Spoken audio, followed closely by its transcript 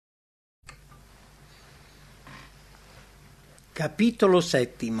Capitolo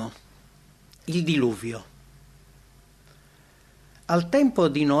settimo. Il diluvio. Al tempo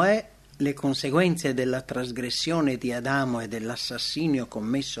di Noè, le conseguenze della trasgressione di Adamo e dell'assassinio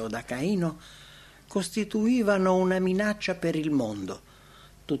commesso da Caino costituivano una minaccia per il mondo.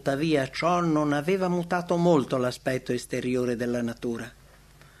 Tuttavia ciò non aveva mutato molto l'aspetto esteriore della natura.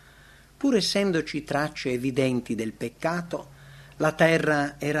 Pur essendoci tracce evidenti del peccato, la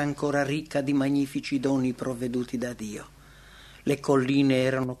terra era ancora ricca di magnifici doni provveduti da Dio. Le colline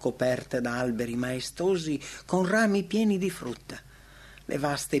erano coperte da alberi maestosi con rami pieni di frutta. Le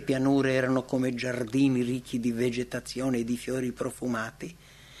vaste pianure erano come giardini ricchi di vegetazione e di fiori profumati.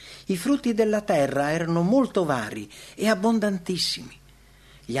 I frutti della terra erano molto vari e abbondantissimi.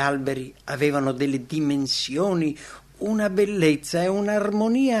 Gli alberi avevano delle dimensioni, una bellezza e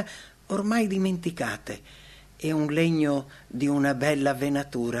un'armonia ormai dimenticate, e un legno di una bella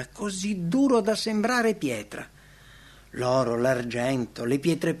venatura, così duro da sembrare pietra. L'oro, l'argento, le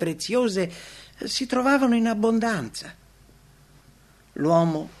pietre preziose si trovavano in abbondanza.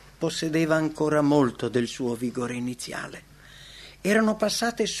 L'uomo possedeva ancora molto del suo vigore iniziale. Erano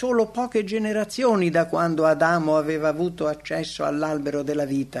passate solo poche generazioni da quando Adamo aveva avuto accesso all'albero della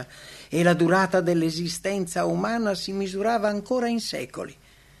vita e la durata dell'esistenza umana si misurava ancora in secoli.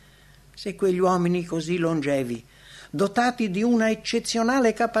 Se quegli uomini così longevi, dotati di una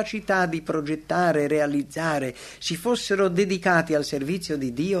eccezionale capacità di progettare e realizzare, si fossero dedicati al servizio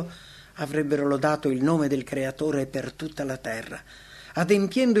di Dio, avrebbero lodato il nome del Creatore per tutta la terra,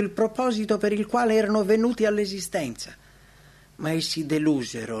 adempiendo il proposito per il quale erano venuti all'esistenza. Ma essi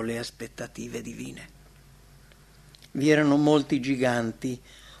delusero le aspettative divine. Vi erano molti giganti,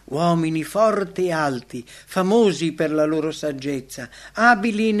 uomini forti e alti, famosi per la loro saggezza,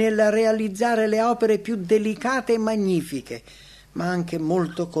 abili nel realizzare le opere più delicate e magnifiche, ma anche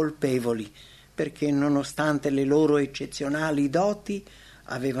molto colpevoli, perché nonostante le loro eccezionali doti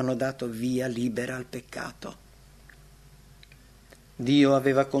avevano dato via libera al peccato. Dio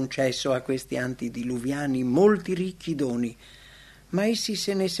aveva concesso a questi antidiluviani molti ricchi doni, ma essi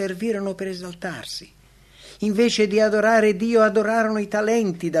se ne servirono per esaltarsi. Invece di adorare Dio, adorarono i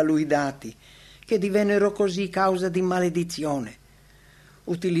talenti da lui dati, che divennero così causa di maledizione.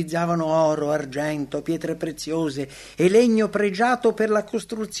 Utilizzavano oro, argento, pietre preziose e legno pregiato per la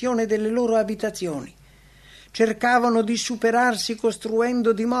costruzione delle loro abitazioni. Cercavano di superarsi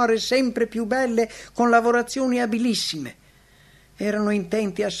costruendo dimore sempre più belle con lavorazioni abilissime. Erano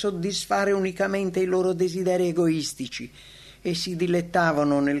intenti a soddisfare unicamente i loro desideri egoistici e si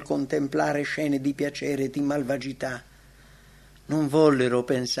dilettavano nel contemplare scene di piacere e di malvagità. Non vollero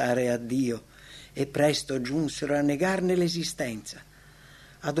pensare a Dio e presto giunsero a negarne l'esistenza.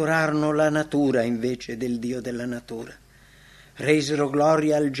 Adorarono la natura invece del Dio della natura. Resero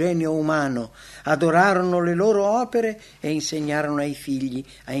gloria al genio umano, adorarono le loro opere e insegnarono ai figli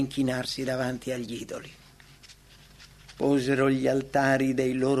a inchinarsi davanti agli idoli. Posero gli altari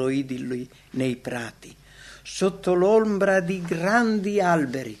dei loro idoli nei prati, sotto l'ombra di grandi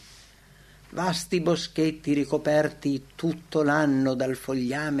alberi. Vasti boschetti ricoperti tutto l'anno dal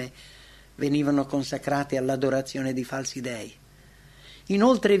fogliame venivano consacrati all'adorazione di falsi dei.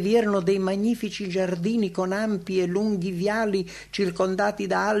 Inoltre vi erano dei magnifici giardini con ampi e lunghi viali circondati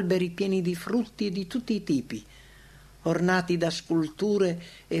da alberi pieni di frutti di tutti i tipi, ornati da sculture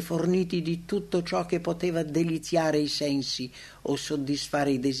e forniti di tutto ciò che poteva deliziare i sensi o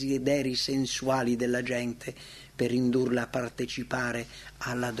soddisfare i desideri sensuali della gente per indurla a partecipare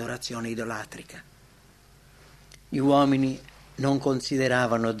all'adorazione idolatrica. Gli uomini non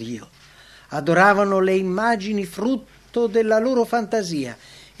consideravano Dio, adoravano le immagini frutto della loro fantasia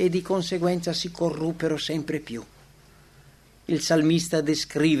e di conseguenza si corruppero sempre più. Il salmista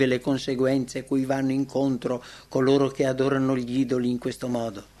descrive le conseguenze cui vanno incontro coloro che adorano gli idoli in questo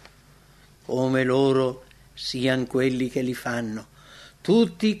modo. Come loro siano quelli che li fanno,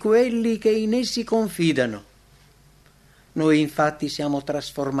 tutti quelli che in essi confidano. Noi infatti siamo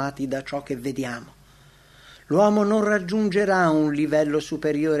trasformati da ciò che vediamo. L'uomo non raggiungerà un livello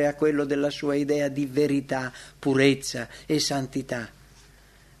superiore a quello della sua idea di verità, purezza e santità.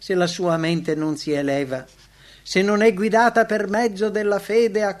 Se la sua mente non si eleva, se non è guidata per mezzo della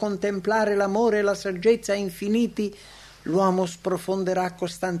fede a contemplare l'amore e la saggezza infiniti, l'uomo sprofonderà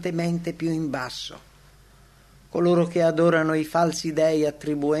costantemente più in basso. Coloro che adorano i falsi dei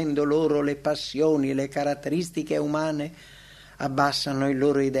attribuendo loro le passioni e le caratteristiche umane abbassano il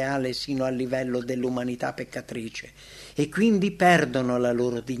loro ideale sino al livello dell'umanità peccatrice e quindi perdono la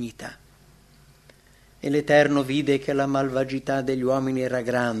loro dignità. E l'Eterno vide che la malvagità degli uomini era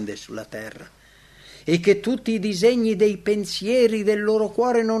grande sulla terra e che tutti i disegni dei pensieri del loro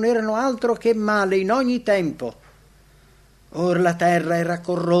cuore non erano altro che male in ogni tempo. Or la terra era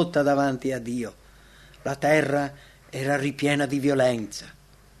corrotta davanti a Dio, la terra era ripiena di violenza.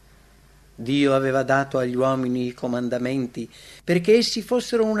 Dio aveva dato agli uomini i comandamenti perché essi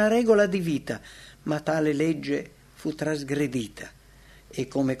fossero una regola di vita, ma tale legge fu trasgredita e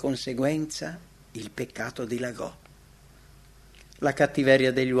come conseguenza il peccato dilagò. La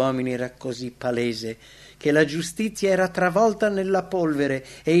cattiveria degli uomini era così palese che la giustizia era travolta nella polvere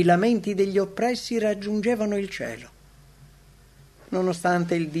e i lamenti degli oppressi raggiungevano il cielo.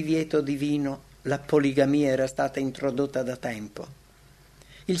 Nonostante il divieto divino, la poligamia era stata introdotta da tempo.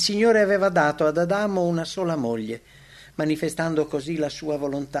 Il Signore aveva dato ad Adamo una sola moglie, manifestando così la sua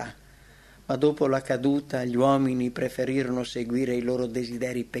volontà, ma dopo la caduta gli uomini preferirono seguire i loro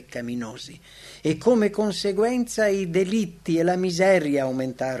desideri peccaminosi e come conseguenza i delitti e la miseria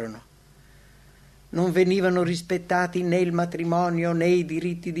aumentarono. Non venivano rispettati né il matrimonio né i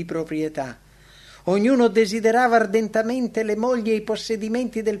diritti di proprietà. Ognuno desiderava ardentemente le mogli e i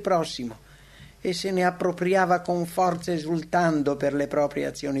possedimenti del prossimo e se ne appropriava con forza esultando per le proprie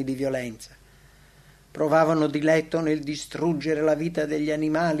azioni di violenza. Provavano diletto nel distruggere la vita degli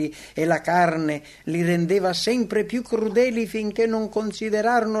animali e la carne li rendeva sempre più crudeli finché non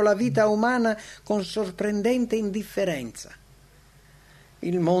considerarono la vita umana con sorprendente indifferenza.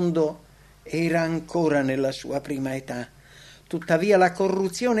 Il mondo era ancora nella sua prima età. Tuttavia la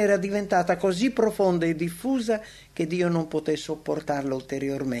corruzione era diventata così profonda e diffusa che Dio non poté sopportarla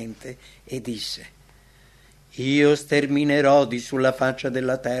ulteriormente e disse: «Io sterminerò di sulla faccia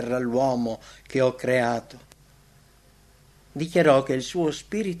della terra l'uomo che ho creato». Dichiarò che il suo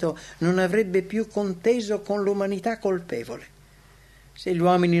spirito non avrebbe più conteso con l'umanità colpevole. Se gli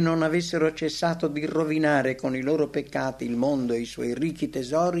uomini non avessero cessato di rovinare con i loro peccati il mondo e i suoi ricchi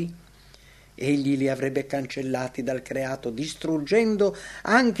tesori, egli li avrebbe cancellati dal creato, distruggendo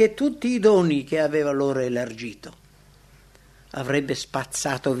anche tutti i doni che aveva loro elargito. Avrebbe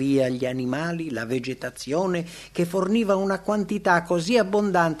spazzato via gli animali, la vegetazione che forniva una quantità così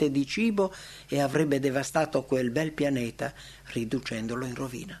abbondante di cibo e avrebbe devastato quel bel pianeta riducendolo in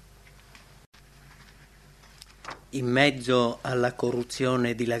rovina. In mezzo alla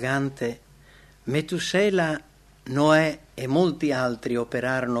corruzione dilagante, Metusela, Noè e molti altri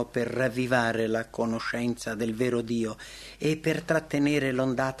operarono per ravvivare la conoscenza del vero Dio e per trattenere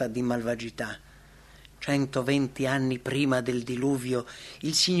l'ondata di malvagità. 120 anni prima del diluvio,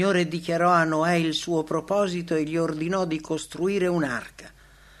 il Signore dichiarò a Noè il suo proposito e gli ordinò di costruire un'arca.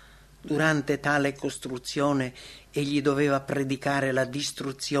 Durante tale costruzione egli doveva predicare la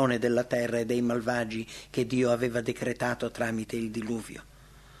distruzione della terra e dei malvagi che Dio aveva decretato tramite il diluvio.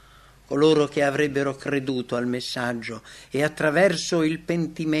 Coloro che avrebbero creduto al messaggio e attraverso il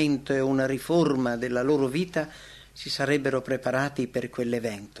pentimento e una riforma della loro vita si sarebbero preparati per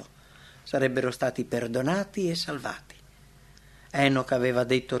quell'evento, sarebbero stati perdonati e salvati. Enoch aveva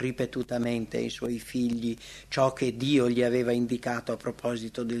detto ripetutamente ai suoi figli ciò che Dio gli aveva indicato a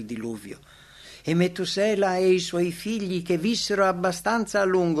proposito del diluvio, e Metusela e i suoi figli, che vissero abbastanza a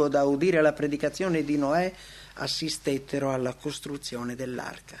lungo da udire la predicazione di Noè, assistettero alla costruzione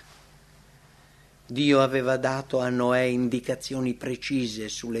dell'arca. Dio aveva dato a Noè indicazioni precise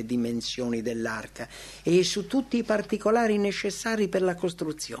sulle dimensioni dell'arca e su tutti i particolari necessari per la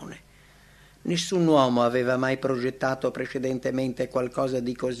costruzione. Nessun uomo aveva mai progettato precedentemente qualcosa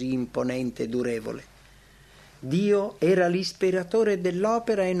di così imponente e durevole. Dio era l'ispiratore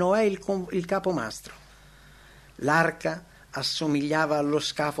dell'opera e Noè il capomastro. L'arca assomigliava allo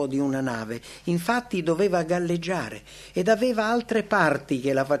scafo di una nave, infatti doveva galleggiare ed aveva altre parti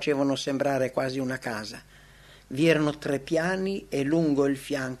che la facevano sembrare quasi una casa. Vi erano 3 piani e lungo il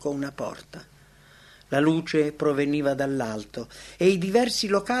fianco una porta. La luce proveniva dall'alto e i diversi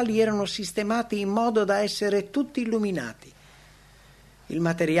locali erano sistemati in modo da essere tutti illuminati. Il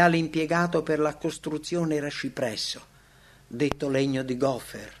materiale impiegato per la costruzione era cipresso, detto legno di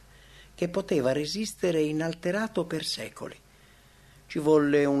gofer, che poteva resistere inalterato per secoli. Ci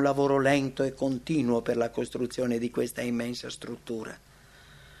volle un lavoro lento e continuo per la costruzione di questa immensa struttura.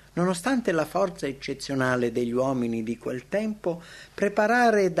 Nonostante la forza eccezionale degli uomini di quel tempo,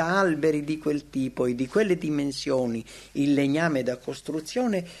 preparare da alberi di quel tipo e di quelle dimensioni il legname da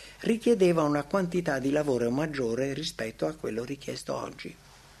costruzione richiedeva una quantità di lavoro maggiore rispetto a quello richiesto oggi.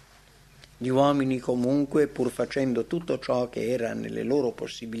 Gli uomini comunque, pur facendo tutto ciò che era nelle loro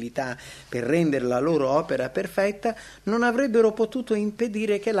possibilità per rendere la loro opera perfetta, non avrebbero potuto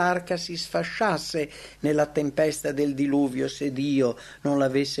impedire che l'arca si sfasciasse nella tempesta del diluvio se Dio non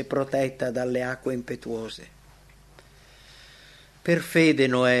l'avesse protetta dalle acque impetuose. Per fede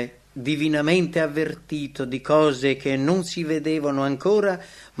Noè divinamente avvertito di cose che non si vedevano ancora,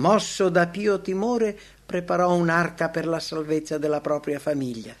 mosso da pio timore, preparò un'arca per la salvezza della propria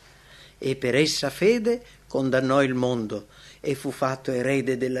famiglia e per essa fede condannò il mondo e fu fatto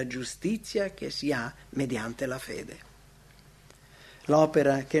erede della giustizia che si ha mediante la fede.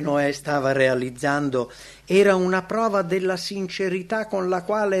 L'opera che Noè stava realizzando era una prova della sincerità con la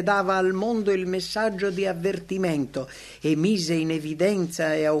quale dava al mondo il messaggio di avvertimento e mise in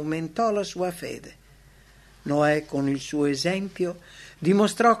evidenza e aumentò la sua fede. Noè, con il suo esempio,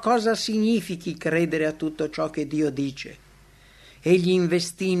 dimostrò cosa significhi credere a tutto ciò che Dio dice. Egli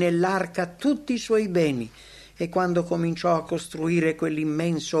investì nell'arca tutti i suoi beni e quando cominciò a costruire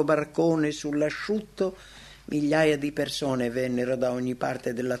quell'immenso barcone sull'asciutto, migliaia di persone vennero da ogni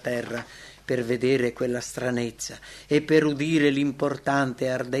parte della terra per vedere quella stranezza e per udire l'importante e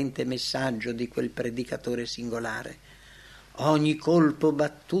ardente messaggio di quel predicatore singolare. Ogni colpo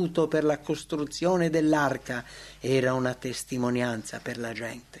battuto per la costruzione dell'arca era una testimonianza per la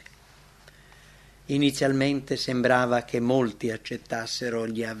gente. Inizialmente sembrava che molti accettassero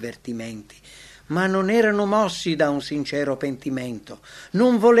gli avvertimenti, ma non erano mossi da un sincero pentimento,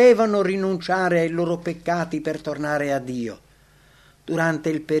 non volevano rinunciare ai loro peccati per tornare a Dio. Durante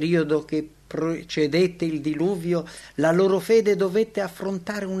il periodo che precedette il diluvio, la loro fede dovette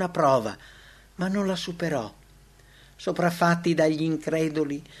affrontare una prova, ma non la superò. Sopraffatti dagli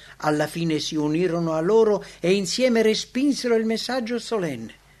increduli, alla fine si unirono a loro e insieme respinsero il messaggio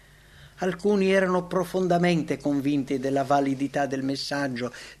solenne. Alcuni erano profondamente convinti della validità del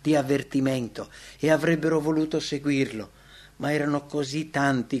messaggio di avvertimento e avrebbero voluto seguirlo, ma erano così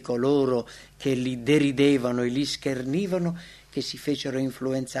tanti coloro che li deridevano e li schernivano che si fecero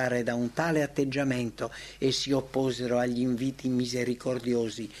influenzare da un tale atteggiamento e si opposero agli inviti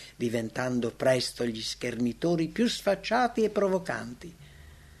misericordiosi, diventando presto gli schernitori più sfacciati e provocanti.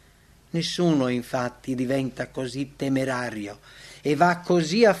 Nessuno infatti diventa così temerario e va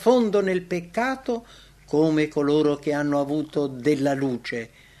così a fondo nel peccato come coloro che hanno avuto della luce,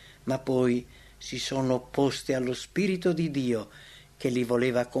 ma poi si sono opposti allo Spirito di Dio che li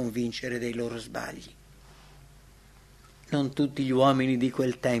voleva convincere dei loro sbagli. Non tutti gli uomini di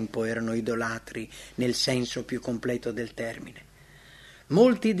quel tempo erano idolatri nel senso più completo del termine.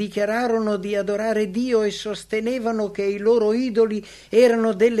 Molti dichiararono di adorare Dio e sostenevano che i loro idoli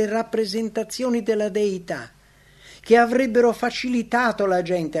erano delle rappresentazioni della deità, che avrebbero facilitato la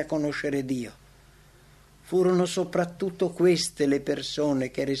gente a conoscere Dio. Furono soprattutto queste le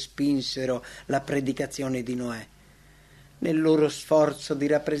persone che respinsero la predicazione di Noè. Nel loro sforzo di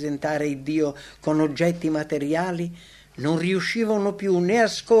rappresentare il Dio con oggetti materiali, non riuscivano più né a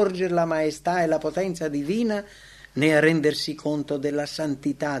scorgere la maestà e la potenza divina, né a rendersi conto della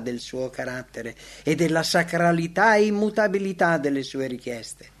santità del suo carattere e della sacralità e immutabilità delle sue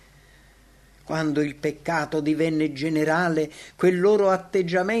richieste. Quando il peccato divenne generale, quel loro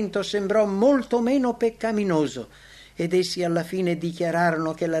atteggiamento sembrò molto meno peccaminoso ed essi alla fine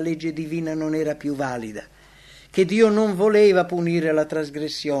dichiararono che la legge divina non era più valida, che Dio non voleva punire la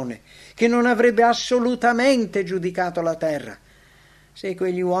trasgressione, che non avrebbe assolutamente giudicato la terra. Se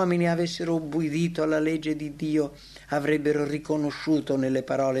quegli uomini avessero ubbidito alla legge di Dio, avrebbero riconosciuto nelle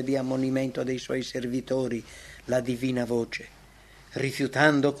parole di ammonimento dei suoi servitori la divina voce.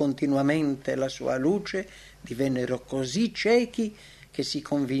 Rifiutando continuamente la sua luce, divennero così ciechi che si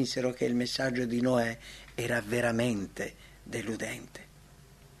convinsero che il messaggio di Noè era veramente deludente.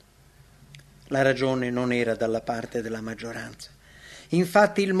 La ragione non era dalla parte della maggioranza.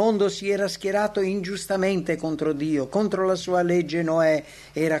 Infatti il mondo si era schierato ingiustamente contro Dio, contro la sua legge. Noè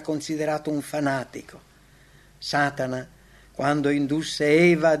era considerato un fanatico. Satana, quando indusse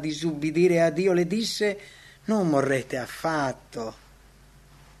Eva a disubbidire a Dio, le disse: «Non morrete affatto».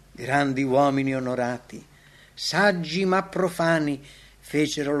 Grandi uomini onorati, saggi ma profani,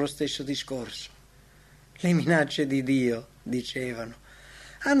 fecero lo stesso discorso. Le minacce di Dio, dicevano,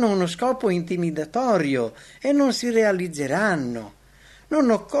 hanno uno scopo intimidatorio e non si realizzeranno. Non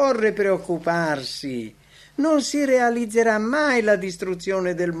occorre preoccuparsi, non si realizzerà mai la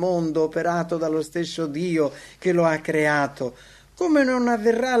distruzione del mondo operato dallo stesso Dio che lo ha creato, come non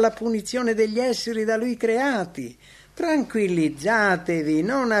avverrà la punizione degli esseri da Lui creati. Tranquillizzatevi,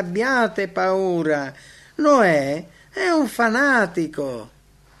 non abbiate paura. Noè è un fanatico.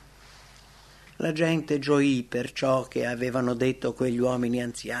 La gente gioì per ciò che avevano detto quegli uomini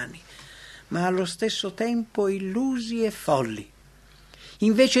anziani, ma allo stesso tempo illusi e folli.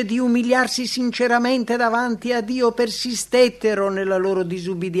 Invece di umiliarsi sinceramente davanti a Dio, persistettero nella loro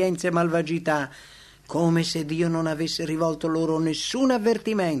disubbidienza e malvagità, come se Dio non avesse rivolto loro nessun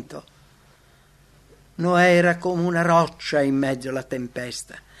avvertimento. Noè era come una roccia in mezzo alla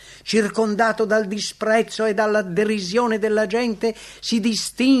tempesta Circondato dal disprezzo e dalla derisione della gente, si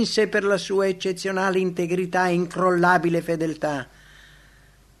distinse per la sua eccezionale integrità e incrollabile fedeltà.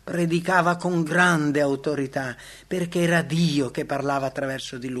 Predicava con grande autorità, perché era Dio che parlava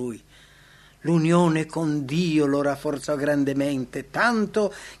attraverso di lui. L'unione con Dio lo rafforzò grandemente,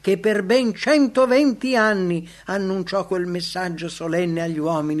 tanto che per ben 120 anni annunciò quel messaggio solenne agli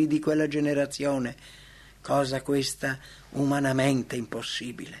uomini di quella generazione, cosa questa umanamente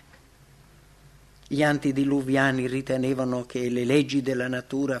impossibile. Gli antidiluviani ritenevano che le leggi della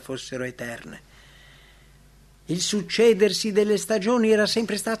natura fossero eterne. Il succedersi delle stagioni era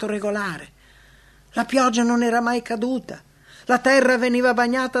sempre stato regolare. La pioggia non era mai caduta. La terra veniva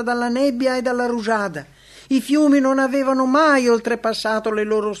bagnata dalla nebbia e dalla rugiada. I fiumi non avevano mai oltrepassato le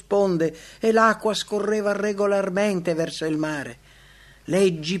loro sponde e l'acqua scorreva regolarmente verso il mare.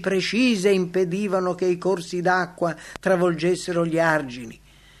 Leggi precise impedivano che i corsi d'acqua travolgessero gli argini.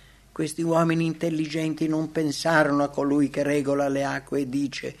 Questi uomini intelligenti non pensarono a colui che regola le acque e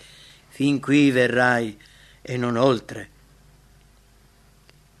dice: «Fin qui verrai e non oltre».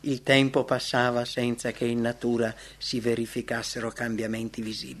 Il tempo passava senza che in natura si verificassero cambiamenti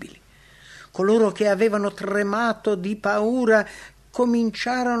visibili. Coloro che avevano tremato di paura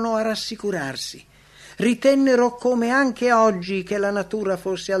cominciarono a rassicurarsi. Ritennero, come anche oggi, che la natura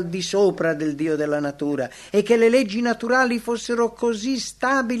fosse al di sopra del Dio della natura e che le leggi naturali fossero così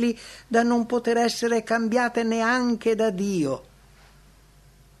stabili da non poter essere cambiate neanche da Dio.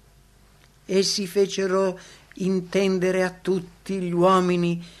 Essi fecero intendere a tutti gli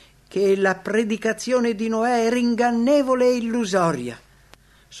uomini che la predicazione di Noè era ingannevole e illusoria,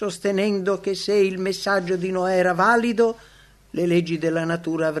 sostenendo che se il messaggio di Noè era valido, le leggi della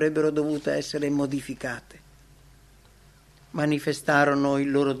natura avrebbero dovuto essere modificate. Manifestarono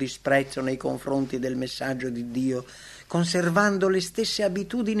il loro disprezzo nei confronti del messaggio di Dio, conservando le stesse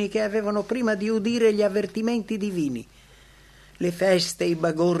abitudini che avevano prima di udire gli avvertimenti divini. Le feste e i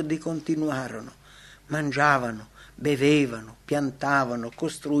bagordi continuarono. Mangiavano, bevevano, piantavano,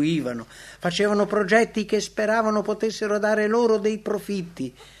 costruivano, facevano progetti che speravano potessero dare loro dei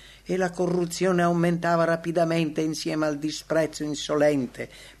profitti, e la corruzione aumentava rapidamente insieme al disprezzo insolente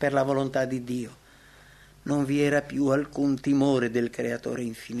per la volontà di Dio. Non vi era più alcun timore del Creatore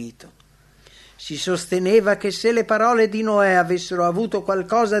infinito. Si sosteneva che se le parole di Noè avessero avuto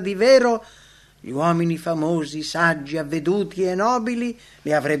qualcosa di vero, gli uomini famosi, saggi, avveduti e nobili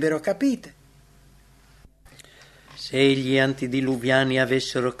le avrebbero capite. Se gli antidiluviani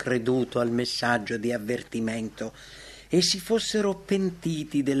avessero creduto al messaggio di avvertimento e si fossero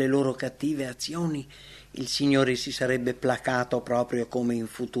pentiti delle loro cattive azioni, il Signore si sarebbe placato proprio come in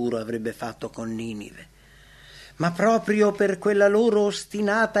futuro avrebbe fatto con Ninive. Ma proprio per quella loro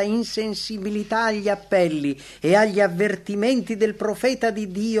ostinata insensibilità agli appelli e agli avvertimenti del profeta di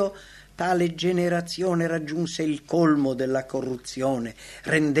Dio, tale generazione raggiunse il colmo della corruzione,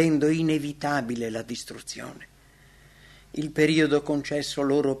 rendendo inevitabile la distruzione. Il periodo concesso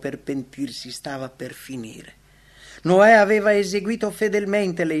loro per pentirsi stava per finire. Noè aveva eseguito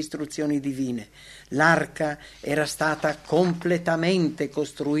fedelmente le istruzioni divine. L'arca era stata completamente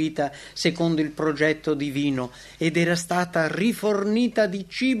costruita secondo il progetto divino ed era stata rifornita di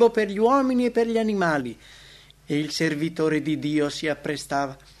cibo per gli uomini e per gli animali. E il servitore di Dio si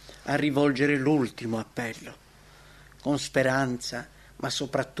apprestava a rivolgere l'ultimo appello. Con speranza, ma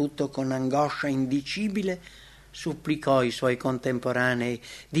soprattutto con angoscia indicibile, supplicò i suoi contemporanei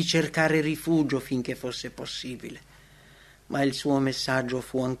di cercare rifugio finché fosse possibile. Ma il suo messaggio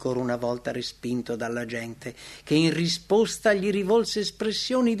fu ancora una volta respinto dalla gente, che in risposta gli rivolse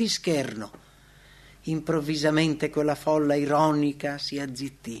espressioni di scherno. Improvvisamente quella folla ironica si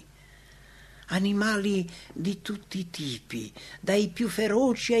azzittì. Animali di tutti i tipi, dai più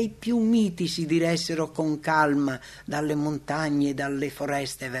feroci ai più miti, si diressero con calma dalle montagne e dalle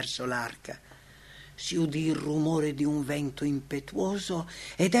foreste verso l'arca. Si udì il rumore di un vento impetuoso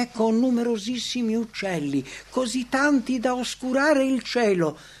ed ecco numerosissimi uccelli, così tanti da oscurare il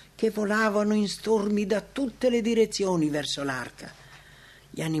cielo, che volavano in stormi da tutte le direzioni verso l'arca.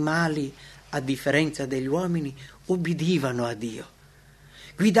 Gli animali, a differenza degli uomini, ubbidivano a Dio.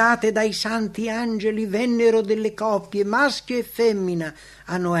 Guidate dai santi angeli vennero delle coppie, maschio e femmina,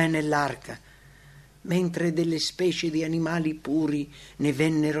 a Noè nell'arca, mentre delle specie di animali puri ne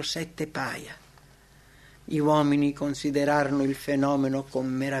vennero 7 paia. Gli uomini considerarono il fenomeno con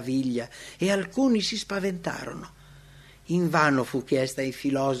meraviglia e alcuni si spaventarono. Invano fu chiesta ai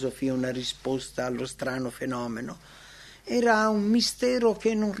filosofi una risposta allo strano fenomeno. Era un mistero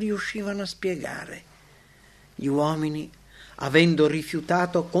che non riuscivano a spiegare. Gli uomini avendo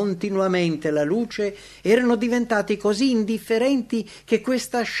rifiutato continuamente la luce, erano diventati così indifferenti che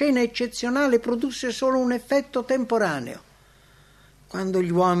questa scena eccezionale produsse solo un effetto temporaneo. Quando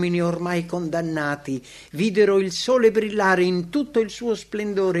gli uomini ormai condannati videro il sole brillare in tutto il suo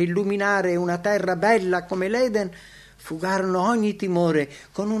splendore, illuminare una terra bella come l'Eden, fugarono ogni timore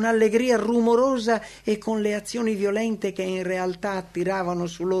con un'allegria rumorosa e con le azioni violente che in realtà attiravano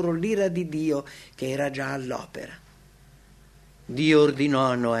su loro l'ira di Dio che era già all'opera. Dio ordinò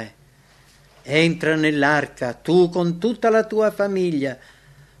a Noè: entra nell'arca, tu con tutta la tua famiglia,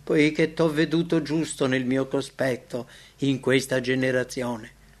 poiché t'ho veduto giusto nel mio cospetto in questa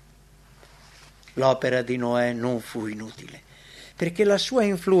generazione. L'opera di Noè non fu inutile, perché la sua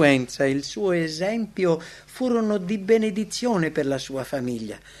influenza e il suo esempio furono di benedizione per la sua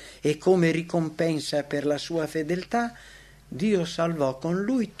famiglia, e come ricompensa per la sua fedeltà, Dio salvò con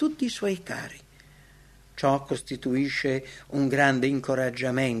lui tutti i suoi cari. Ciò costituisce un grande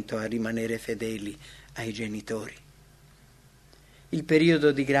incoraggiamento a rimanere fedeli ai genitori. Il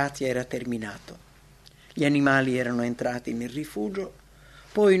periodo di grazia era terminato. Gli animali erano entrati nel rifugio,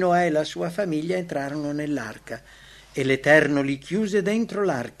 poi Noè e la sua famiglia entrarono nell'arca e l'Eterno li chiuse dentro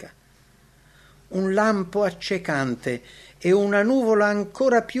l'arca. Un lampo accecante e una nuvola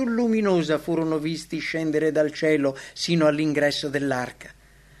ancora più luminosa furono visti scendere dal cielo sino all'ingresso dell'arca.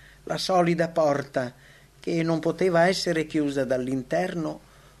 La solida porta, che non poteva essere chiusa dall'interno,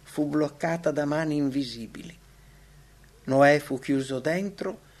 fu bloccata da mani invisibili. Noè fu chiuso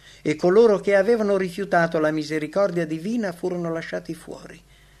dentro e coloro che avevano rifiutato la misericordia divina furono lasciati fuori.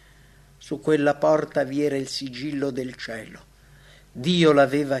 Su quella porta vi era il sigillo del cielo. Dio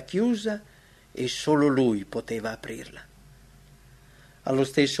l'aveva chiusa e solo Lui poteva aprirla. Allo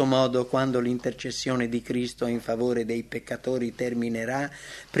stesso modo, quando l'intercessione di Cristo in favore dei peccatori terminerà,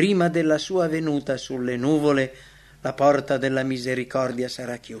 prima della sua venuta sulle nuvole, la porta della misericordia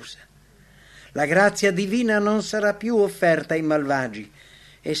sarà chiusa. La grazia divina non sarà più offerta ai malvagi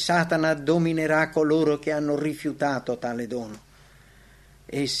e Satana dominerà coloro che hanno rifiutato tale dono.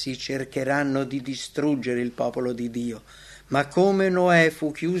 Essi cercheranno di distruggere il popolo di Dio, ma come Noè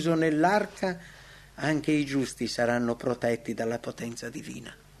fu chiuso nell'arca, anche i giusti saranno protetti dalla potenza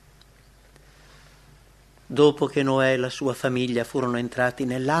divina. Dopo che Noè e la sua famiglia furono entrati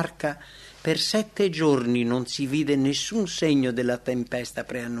nell'arca, per 7 giorni non si vide nessun segno della tempesta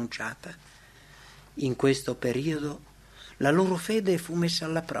preannunciata. In questo periodo la loro fede fu messa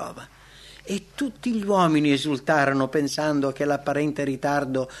alla prova e tutti gli uomini esultarono pensando che l'apparente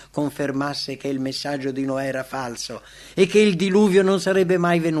ritardo confermasse che il messaggio di Noè era falso e che il diluvio non sarebbe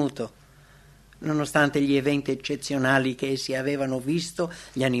mai venuto. Nonostante gli eventi eccezionali che essi avevano visto,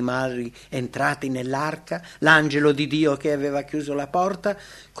 gli animali entrati nell'arca, l'angelo di Dio che aveva chiuso la porta,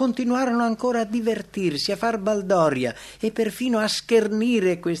 continuarono ancora a divertirsi, a far baldoria e perfino a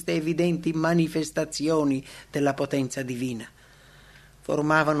schernire queste evidenti manifestazioni della potenza divina.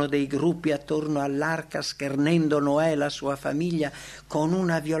 Formavano dei gruppi attorno all'arca, schernendo Noè e la sua famiglia con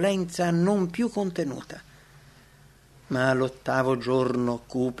una violenza non più contenuta. Ma all'8° giorno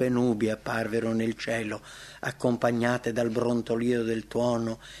cupe nubi apparvero nel cielo, accompagnate dal brontolio del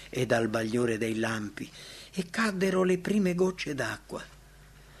tuono e dal bagliore dei lampi, e caddero le prime gocce d'acqua.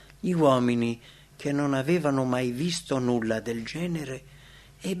 Gli uomini, che non avevano mai visto nulla del genere,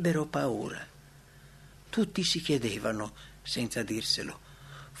 ebbero paura. Tutti si chiedevano, senza dirselo: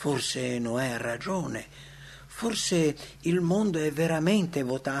 forse Noè ha ragione, forse il mondo è veramente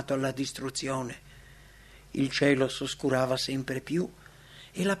votato alla distruzione. Il cielo s'oscurava sempre più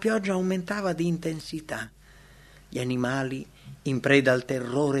e la pioggia aumentava di intensità. Gli animali, in preda al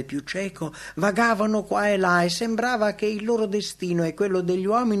terrore più cieco, vagavano qua e là e sembrava che il loro destino e quello degli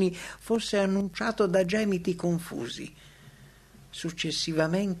uomini fosse annunciato da gemiti confusi.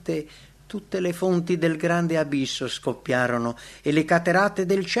 Successivamente tutte le fonti del grande abisso scoppiarono e le cateratte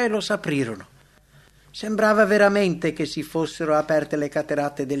del cielo s'aprirono. Sembrava veramente che si fossero aperte le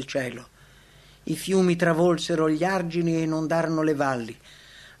cateratte del cielo. I fiumi travolsero gli argini e inondarono le valli.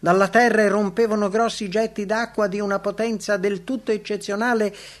 Dalla terra erompevano grossi getti d'acqua di una potenza del tutto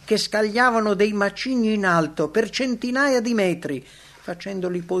eccezionale che scagliavano dei macigni in alto per centinaia di metri,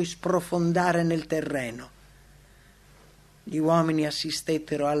 facendoli poi sprofondare nel terreno. Gli uomini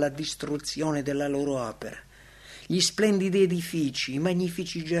assistettero alla distruzione della loro opera. Gli splendidi edifici, i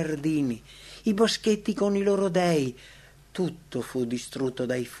magnifici giardini, i boschetti con i loro dei, tutto fu distrutto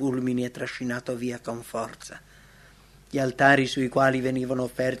dai fulmini e trascinato via con forza. Gli altari sui quali venivano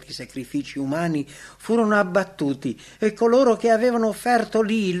offerti sacrifici umani furono abbattuti e coloro che avevano offerto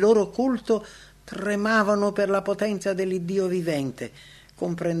lì il loro culto tremavano per la potenza dell'Iddio vivente,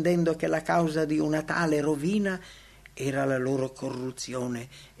 comprendendo che la causa di una tale rovina era la loro corruzione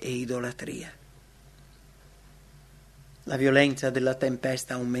e idolatria. La violenza della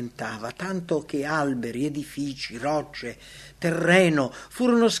tempesta aumentava, tanto che alberi, edifici, rocce, terreno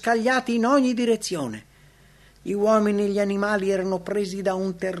furono scagliati in ogni direzione. Gli uomini e gli animali erano presi da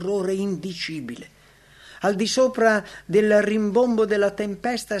un terrore indicibile. Al di sopra del rimbombo della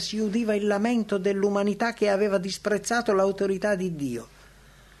tempesta si udiva il lamento dell'umanità che aveva disprezzato l'autorità di Dio.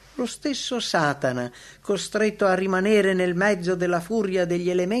 Lo stesso Satana, costretto a rimanere nel mezzo della furia degli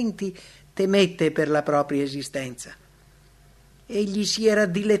elementi, temette per la propria esistenza. Egli si era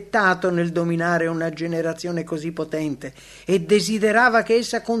dilettato nel dominare una generazione così potente e desiderava che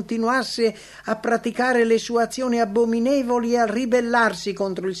essa continuasse a praticare le sue azioni abominevoli e a ribellarsi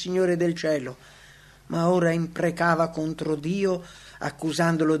contro il Signore del cielo. Ma ora imprecava contro Dio,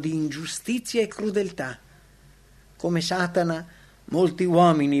 accusandolo di ingiustizia e crudeltà. Come Satana, molti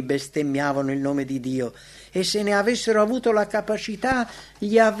uomini bestemmiavano il nome di Dio e se ne avessero avuto la capacità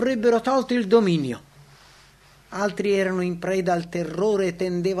gli avrebbero tolto il dominio. Altri erano in preda al terrore e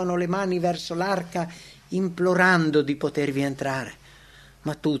tendevano le mani verso l'arca implorando di potervi entrare,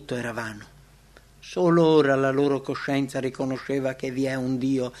 ma tutto era vano. Solo ora la loro coscienza riconosceva che vi è un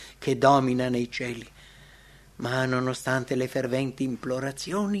Dio che domina nei cieli, ma nonostante le ferventi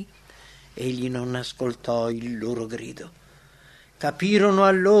implorazioni, egli non ascoltò il loro grido. Capirono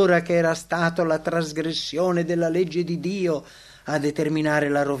allora che era stata la trasgressione della legge di Dio a determinare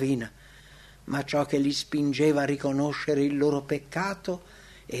la rovina, ma ciò che li spingeva a riconoscere il loro peccato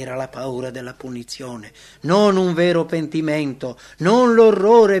era la paura della punizione, non un vero pentimento, non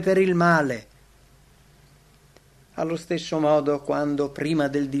l'orrore per il male. Allo stesso modo, quando prima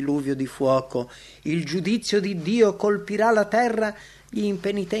del diluvio di fuoco il giudizio di Dio colpirà la terra, gli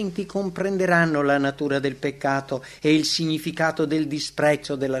impenitenti comprenderanno la natura del peccato e il significato del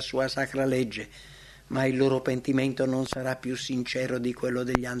disprezzo della sua sacra legge, ma il loro pentimento non sarà più sincero di quello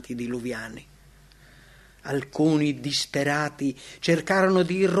degli antediluviani. Alcuni disperati cercarono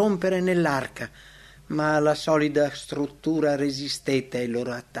di irrompere nell'arca, ma la solida struttura resistette ai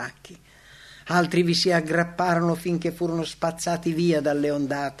loro attacchi. Altri vi si aggrapparono finché furono spazzati via dalle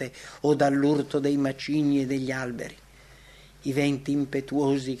ondate o dall'urto dei macigni e degli alberi. I venti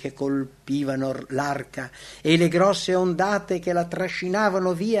impetuosi che colpivano l'arca e le grosse ondate che la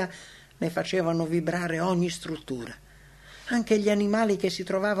trascinavano via ne facevano vibrare ogni struttura. Anche gli animali che si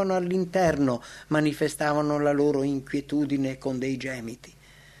trovavano all'interno manifestavano la loro inquietudine con dei gemiti.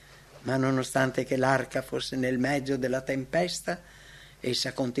 Ma nonostante che l'arca fosse nel mezzo della tempesta,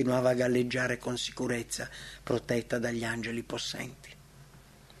 essa continuava a galleggiare con sicurezza, protetta dagli angeli possenti.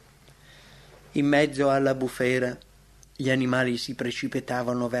 In mezzo alla bufera, gli animali si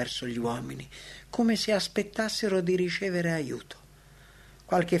precipitavano verso gli uomini, come se aspettassero di ricevere aiuto.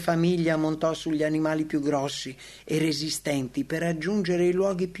 Qualche famiglia montò sugli animali più grossi e resistenti per raggiungere i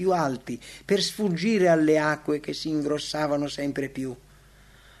luoghi più alti, per sfuggire alle acque che si ingrossavano sempre più.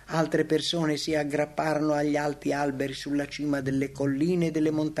 Altre persone si aggrapparono agli alti alberi sulla cima delle colline e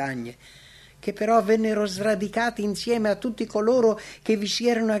delle montagne, che però vennero sradicati insieme a tutti coloro che vi si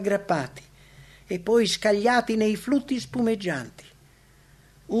erano aggrappati e poi scagliati nei flutti spumeggianti.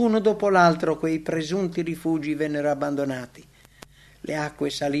 Uno dopo l'altro quei presunti rifugi vennero abbandonati. Le acque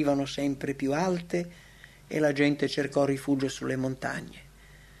salivano sempre più alte e la gente cercò rifugio sulle montagne.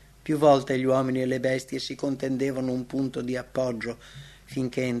 Più volte gli uomini e le bestie si contendevano un punto di appoggio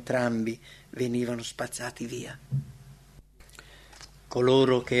finché entrambi venivano spazzati via.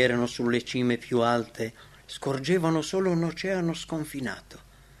 Coloro che erano sulle cime più alte scorgevano solo un oceano sconfinato.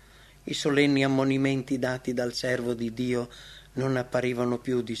 I solenni ammonimenti dati dal servo di Dio non apparivano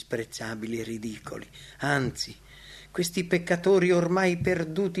più disprezzabili e ridicoli, anzi, questi peccatori ormai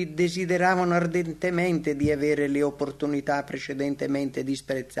perduti desideravano ardentemente di avere le opportunità precedentemente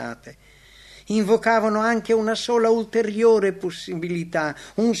disprezzate. Invocavano anche una sola ulteriore possibilità,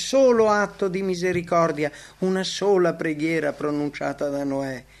 un solo atto di misericordia, una sola preghiera pronunciata da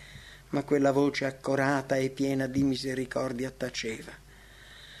Noè, ma quella voce accorata e piena di misericordia taceva.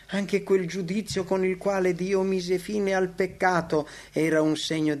 Anche quel giudizio con il quale Dio mise fine al peccato era un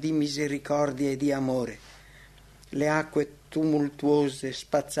segno di misericordia e di amore. Le acque tumultuose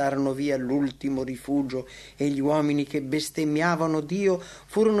spazzarono via l'ultimo rifugio e gli uomini che bestemmiavano Dio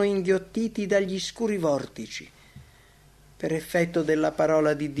furono inghiottiti dagli scuri vortici. Per effetto della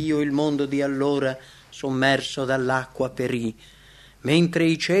parola di Dio il mondo di allora, sommerso dall'acqua, perì, mentre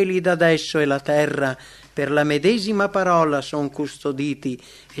i cieli d'adesso e la terra per la medesima parola son custoditi,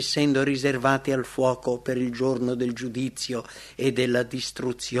 essendo riservati al fuoco per il giorno del giudizio e della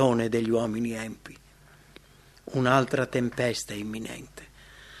distruzione degli uomini empi. Un'altra tempesta è imminente.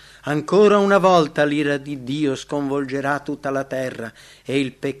 Ancora una volta l'ira di Dio sconvolgerà tutta la terra e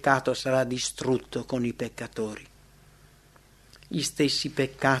il peccato sarà distrutto con i peccatori. Gli stessi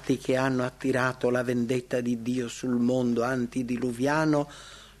peccati che hanno attirato la vendetta di Dio sul mondo antidiluviano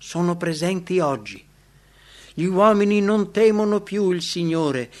sono presenti oggi. Gli uomini non temono più il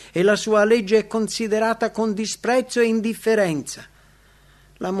Signore e la sua legge è considerata con disprezzo e indifferenza.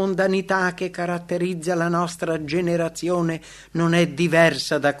 La mondanità che caratterizza la nostra generazione non è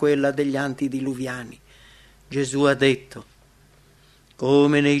diversa da quella degli antidiluviani. Gesù ha detto: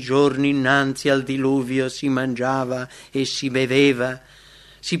 come nei giorni innanzi al diluvio si mangiava e si beveva,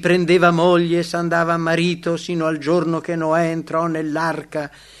 si prendeva moglie e s'andava a marito sino al giorno che Noè entrò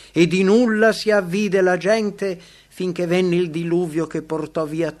nell'arca e di nulla si avvide la gente finché venne il diluvio che portò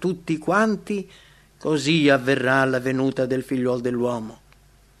via tutti quanti, così avverrà la venuta del Figliuol dell'uomo.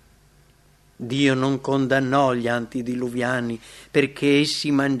 Dio non condannò gli antidiluviani perché essi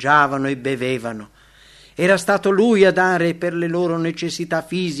mangiavano e bevevano. Era stato Lui a dare per le loro necessità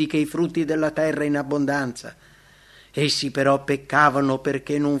fisiche i frutti della terra in abbondanza. Essi però peccavano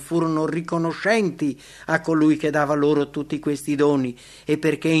perché non furono riconoscenti a colui che dava loro tutti questi doni e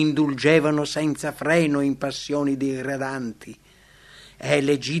perché indulgevano senza freno in passioni degradanti. È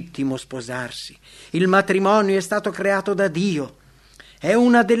legittimo sposarsi. Il matrimonio è stato creato da Dio. È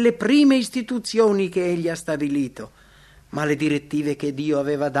una delle prime istituzioni che Egli ha stabilito. Ma le direttive che Dio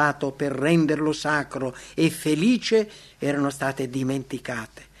aveva dato per renderlo sacro e felice erano state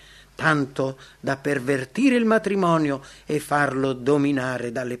dimenticate, tanto da pervertire il matrimonio e farlo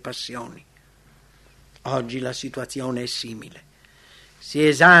dominare dalle passioni. Oggi la situazione è simile. Si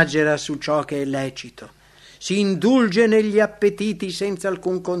esagera su ciò che è lecito, si indulge negli appetiti senza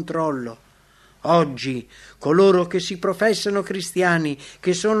alcun controllo. Oggi coloro che si professano cristiani,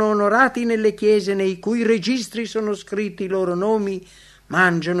 che sono onorati nelle chiese nei cui registri sono scritti i loro nomi,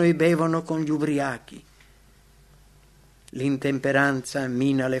 mangiano e bevono con gli ubriachi. L'intemperanza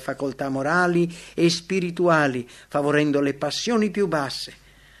mina le facoltà morali e spirituali, favorendo le passioni più basse.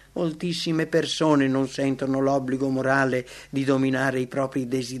 Moltissime persone non sentono l'obbligo morale di dominare i propri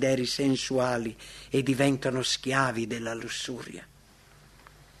desideri sensuali e diventano schiavi della lussuria.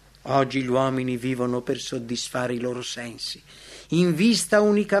 Oggi gli uomini vivono per soddisfare i loro sensi, in vista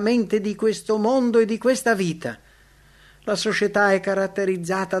unicamente di questo mondo e di questa vita. La società è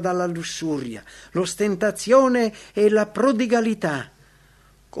caratterizzata dalla lussuria, l'ostentazione e la prodigalità.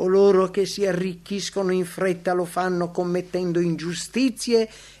 Coloro che si arricchiscono in fretta lo fanno commettendo ingiustizie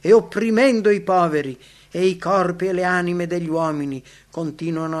e opprimendo i poveri, e i corpi e le anime degli uomini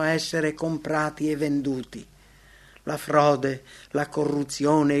continuano a essere comprati e venduti. La frode, la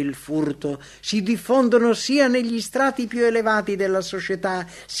corruzione e il furto si diffondono sia negli strati più elevati della società,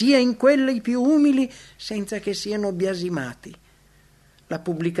 sia in quelli più umili, senza che siano biasimati. La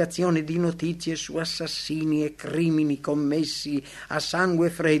pubblicazione di notizie su assassini e crimini commessi a sangue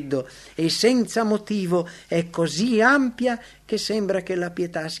freddo e senza motivo è così ampia che sembra che la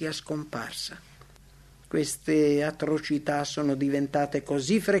pietà sia scomparsa. Queste atrocità sono diventate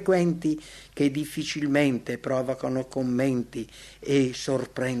così frequenti che difficilmente provocano commenti e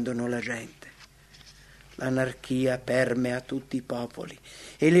sorprendono la gente. L'anarchia permea tutti i popoli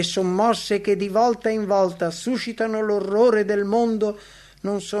e le sommosse che di volta in volta suscitano l'orrore del mondo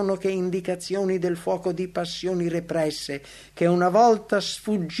non sono che indicazioni del fuoco di passioni represse che una volta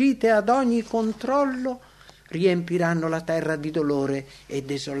sfuggite ad ogni controllo riempiranno la terra di dolore e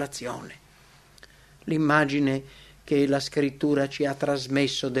desolazione. L'immagine che la scrittura ci ha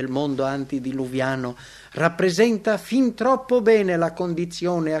trasmesso del mondo antidiluviano rappresenta fin troppo bene la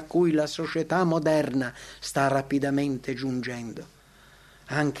condizione a cui la società moderna sta rapidamente giungendo.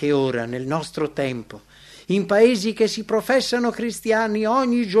 Anche ora, nel nostro tempo, in paesi che si professano cristiani,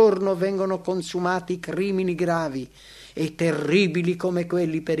 ogni giorno vengono consumati crimini gravi e terribili come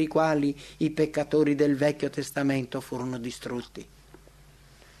quelli per i quali i peccatori del Vecchio Testamento furono distrutti.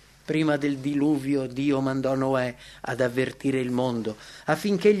 Prima del diluvio Dio mandò Noè ad avvertire il mondo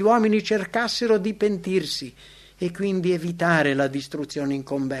affinché gli uomini cercassero di pentirsi e quindi evitare la distruzione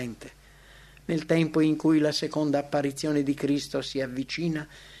incombente. Nel tempo in cui la seconda apparizione di Cristo si avvicina,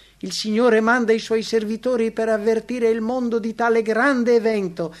 il Signore manda i suoi servitori per avvertire il mondo di tale grande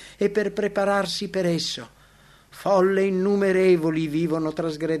evento e per prepararsi per esso. Folle innumerevoli vivono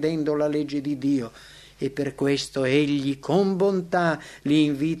trasgredendo la legge di Dio, e per questo egli con bontà li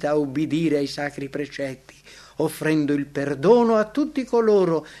invita a ubbidire ai sacri precetti, offrendo il perdono a tutti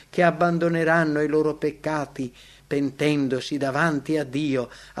coloro che abbandoneranno i loro peccati, pentendosi davanti a Dio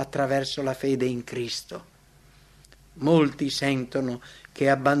attraverso la fede in Cristo. Molti sentono che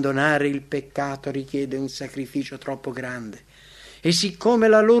abbandonare il peccato richiede un sacrificio troppo grande E siccome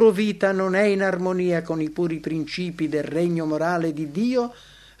la loro vita non è in armonia con i puri principi del regno morale di Dio,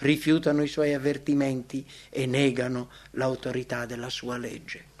 rifiutano i suoi avvertimenti e negano l'autorità della sua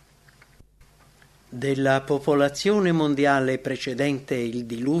legge. Della popolazione mondiale precedente il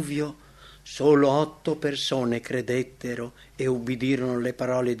diluvio, solo 8 persone credettero e ubbidirono le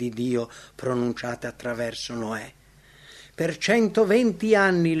parole di Dio pronunciate attraverso Noè. Per 120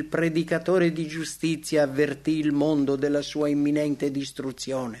 anni il predicatore di giustizia avvertì il mondo della sua imminente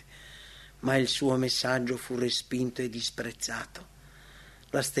distruzione, ma il suo messaggio fu respinto e disprezzato.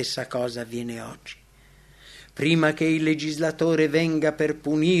 La stessa cosa avviene oggi. Prima che il legislatore venga per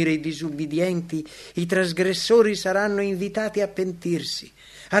punire i disubbidienti, i trasgressori saranno invitati a pentirsi,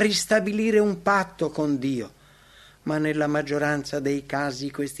 a ristabilire un patto con Dio, ma nella maggioranza dei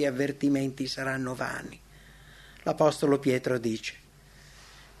casi questi avvertimenti saranno vani. L'Apostolo Pietro dice: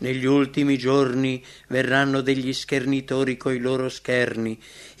 negli ultimi giorni verranno degli schernitori coi loro scherni,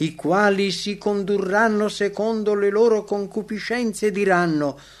 i quali si condurranno secondo le loro concupiscenze e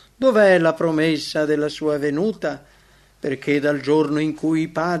diranno: dov'è la promessa della sua venuta? Perché dal giorno in cui i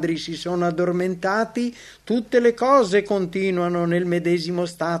padri si sono addormentati, tutte le cose continuano nel medesimo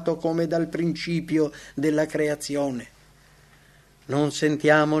stato come dal principio della creazione. Non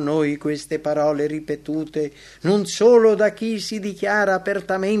sentiamo noi queste parole ripetute non solo da chi si dichiara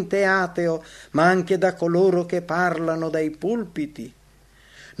apertamente ateo, ma anche da coloro che parlano dai pulpiti?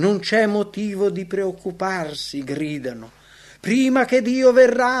 Non c'è motivo di preoccuparsi, gridano. Prima che Dio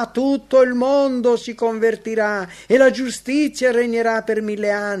verrà, tutto il mondo si convertirà e la giustizia regnerà per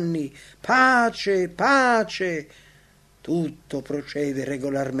 1000 anni. Pace, pace. Tutto procede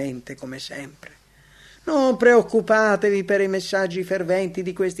regolarmente come sempre. Non preoccupatevi per i messaggi ferventi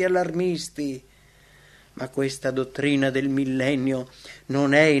di questi allarmisti. Ma questa dottrina del millennio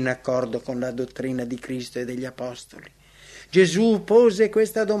non è in accordo con la dottrina di Cristo e degli Apostoli. Gesù pose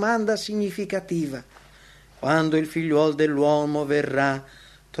questa domanda significativa: quando il figliuol dell'uomo verrà,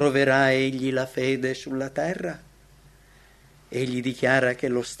 troverà egli la fede sulla terra? Egli dichiara che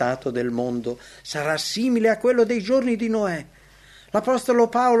lo stato del mondo sarà simile a quello dei giorni di Noè. L'Apostolo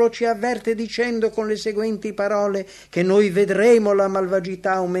Paolo ci avverte dicendo con le seguenti parole che noi vedremo la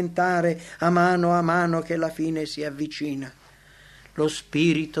malvagità aumentare a mano che la fine si avvicina. Lo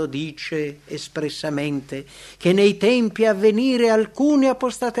Spirito dice espressamente che nei tempi a venire alcuni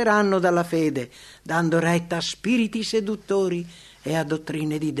apostateranno dalla fede, dando retta a spiriti seduttori e a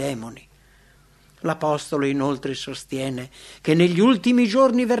dottrine di demoni. L'Apostolo inoltre sostiene che negli ultimi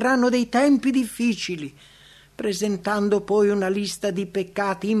giorni verranno dei tempi difficili, presentando poi una lista di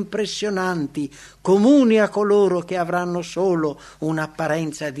peccati impressionanti, comuni a coloro che avranno solo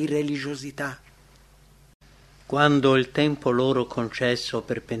un'apparenza di religiosità. Quando il tempo loro concesso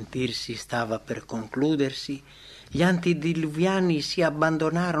per pentirsi stava per concludersi, gli antidiluviani si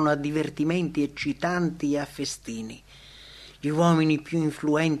abbandonarono a divertimenti eccitanti e a festini. Gli uomini più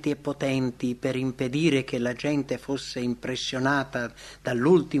influenti e potenti, per impedire che la gente fosse impressionata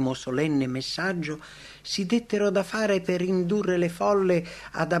dall'ultimo solenne messaggio, si dettero da fare per indurre le folle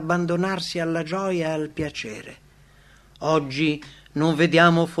ad abbandonarsi alla gioia e al piacere. Oggi non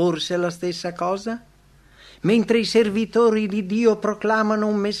vediamo forse la stessa cosa? Mentre i servitori di Dio proclamano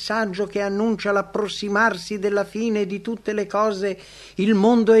un messaggio che annuncia l'approssimarsi della fine di tutte le cose, il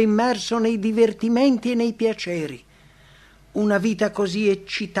mondo è immerso nei divertimenti e nei piaceri. Una vita così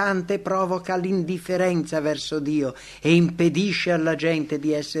eccitante provoca l'indifferenza verso Dio e impedisce alla gente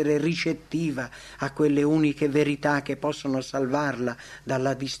di essere ricettiva a quelle uniche verità che possono salvarla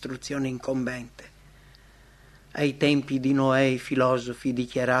dalla distruzione incombente. Ai tempi di Noè i filosofi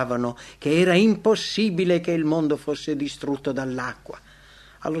dichiaravano che era impossibile che il mondo fosse distrutto dall'acqua.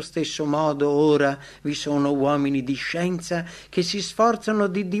 Allo stesso modo ora vi sono uomini di scienza che si sforzano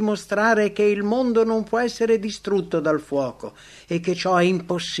di dimostrare che il mondo non può essere distrutto dal fuoco e che ciò è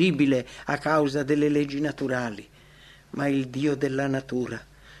impossibile a causa delle leggi naturali. Ma il Dio della natura,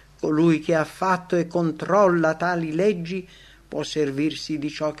 colui che ha fatto e controlla tali leggi, può servirsi di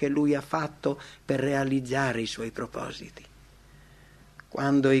ciò che lui ha fatto per realizzare i suoi propositi.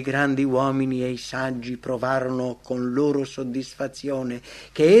 Quando i grandi uomini e i saggi provarono con loro soddisfazione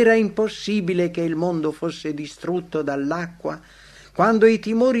che era impossibile che il mondo fosse distrutto dall'acqua, quando i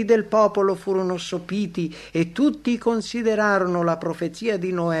timori del popolo furono sopiti e tutti considerarono la profezia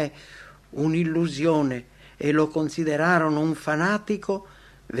di Noè un'illusione e lo considerarono un fanatico,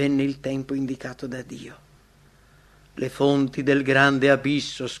 venne il tempo indicato da Dio. Le fonti del grande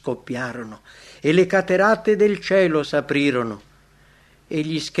abisso scoppiarono e le cateratte del cielo s'aprirono e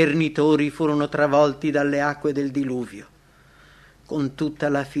gli schernitori furono travolti dalle acque del diluvio. con tutta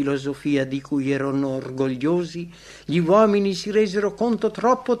la filosofia di cui erano orgogliosi, gli uomini si resero conto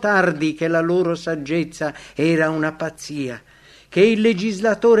troppo tardi che la loro saggezza era una pazzia, che il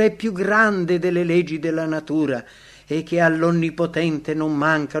legislatore è più grande delle leggi della natura e che all'Onnipotente non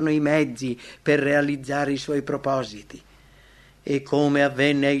mancano i mezzi per realizzare i suoi propositi. E come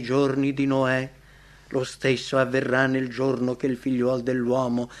avvenne ai giorni di Noè, lo stesso avverrà nel giorno che il figliuol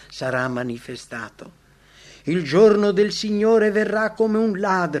dell'uomo sarà manifestato. Il giorno del Signore verrà come un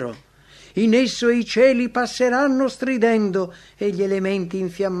ladro. In esso i cieli passeranno stridendo e gli elementi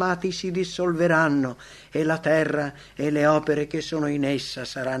infiammati si dissolveranno e la terra e le opere che sono in essa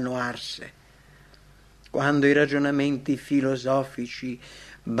saranno arse. Quando i ragionamenti filosofici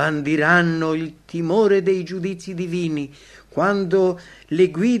bandiranno il timore dei giudizi divini, quando le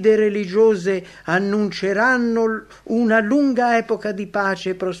guide religiose annunceranno una lunga epoca di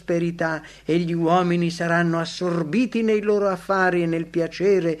pace e prosperità e gli uomini saranno assorbiti nei loro affari e nel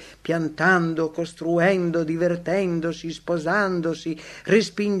piacere, piantando, costruendo, divertendosi, sposandosi,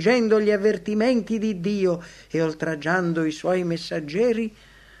 respingendo gli avvertimenti di Dio e oltraggiando i suoi messaggeri,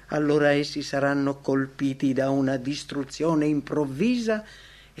 allora essi saranno colpiti da una distruzione improvvisa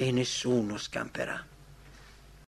e nessuno scamperà.